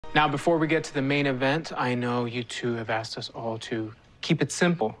Now, before we get to the main event, I know you two have asked us all to keep it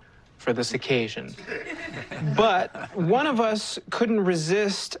simple for this occasion. But one of us couldn't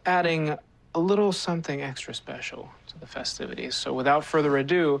resist adding a little something extra special to the festivities. So without further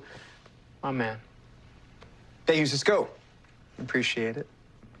ado, my man. Thank you, Cisco. Appreciate it.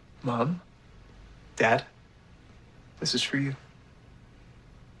 Mom, Dad, this is for you.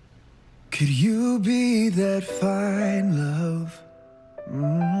 Could you be that fine love?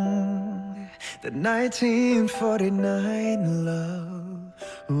 That 1949 love.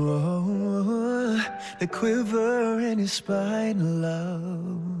 Oh, the quiver in your spine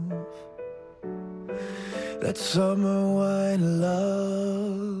love. That summer wine love.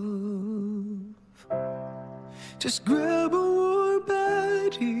 Just grab a warm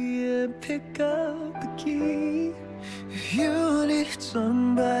body and pick up the key. If you need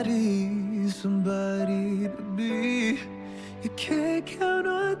somebody, somebody to be. You can't count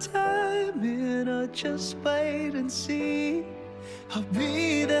on time, and I'll just wait and see. I'll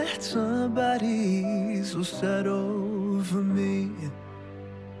be that somebody, so settle for me.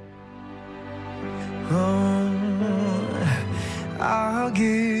 Oh, I'll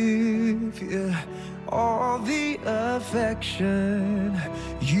give you all the affection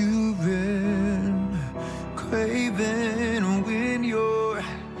you've been craving. When you're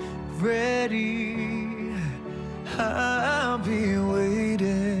ready, I'll be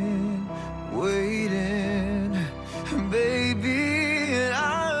waiting, waiting, baby. And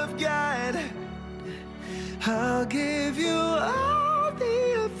I'll give you all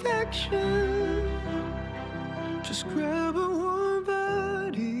the affection. Just grab a warm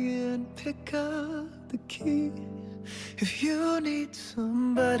body and pick up the key. If you need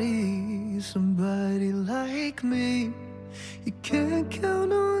somebody, somebody like me, you can't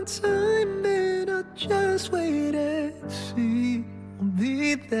count on time, and I'll just wait and see. I'll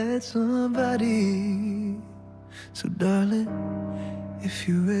be that somebody. So darling, if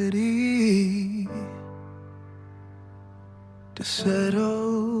you're ready to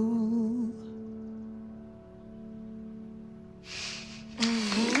settle.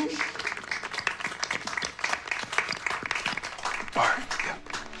 Bart,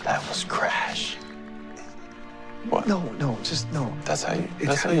 that was crash. What? No, just no. That's how you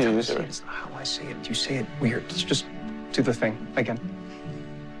use it. It's not how I say it. You say it weird. Just do the thing again.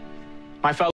 My fellow